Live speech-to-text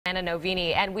Anna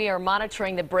Novini, and we are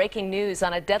monitoring the breaking news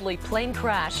on a deadly plane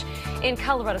crash in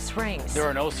Colorado Springs. There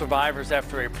are no survivors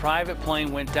after a private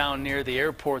plane went down near the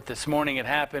airport this morning. It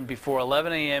happened before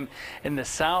 11 a.m. in the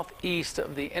southeast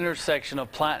of the intersection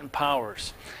of Platt and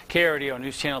Powers. KRDO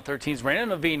News Channel 13's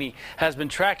Anna Novini has been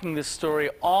tracking this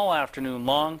story all afternoon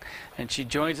long, and she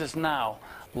joins us now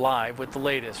live with the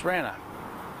latest. Rana.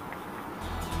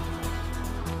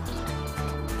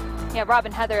 Yeah, Rob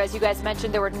and Heather, as you guys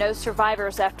mentioned, there were no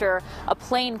survivors after a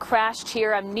plane crashed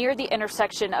here. I'm near the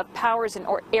intersection of Powers and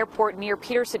Airport near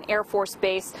Peterson Air Force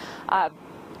Base. The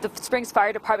Springs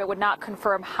Fire Department would not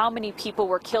confirm how many people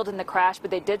were killed in the crash,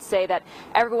 but they did say that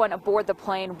everyone aboard the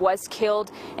plane was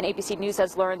killed. And ABC News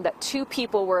has learned that 2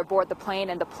 people were aboard the plane,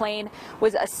 and the plane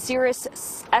was a Cirrus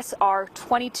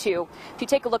SR-22. If you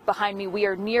take a look behind me, we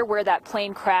are near where that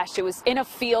plane crashed. It was in a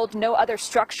field. No other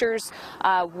structures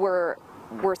were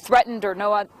threatened or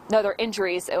no other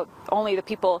injuries. Only the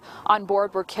people on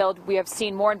board were killed. We have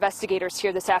seen more investigators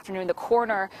here this afternoon. The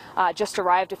coroner just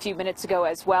arrived a few minutes ago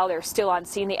as well. They're still on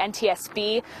scene. The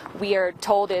NTSB, we are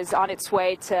told, is on its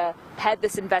way to head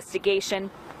this investigation.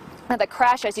 Now, the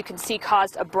crash, as you can see,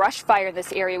 caused a brush fire in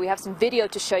this area. We have some video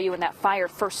to show you when that fire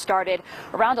first started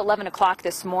around 11 o'clock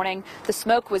this morning. The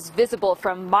smoke was visible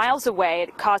from miles away.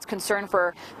 It caused concern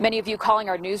for many of you calling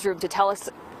our newsroom to tell us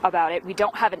about it. We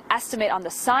don't have an estimate on the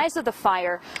size of the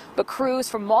fire, but crews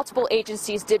from multiple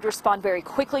agencies did respond very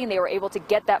quickly, and they were able to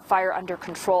get that fire under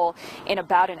control in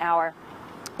about an hour.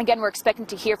 Again, we're expecting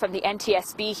to hear from the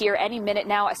NTSB here any minute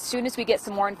now. As soon as we get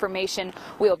some more information,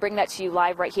 we'll bring that to you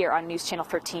live right here on News Channel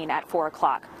 13 at 4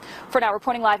 o'clock. For now,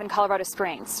 reporting live in Colorado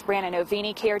Springs, Anna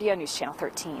Novini, KRDO News Channel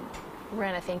 13.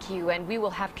 Rana, thank you, and we will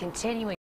have continuing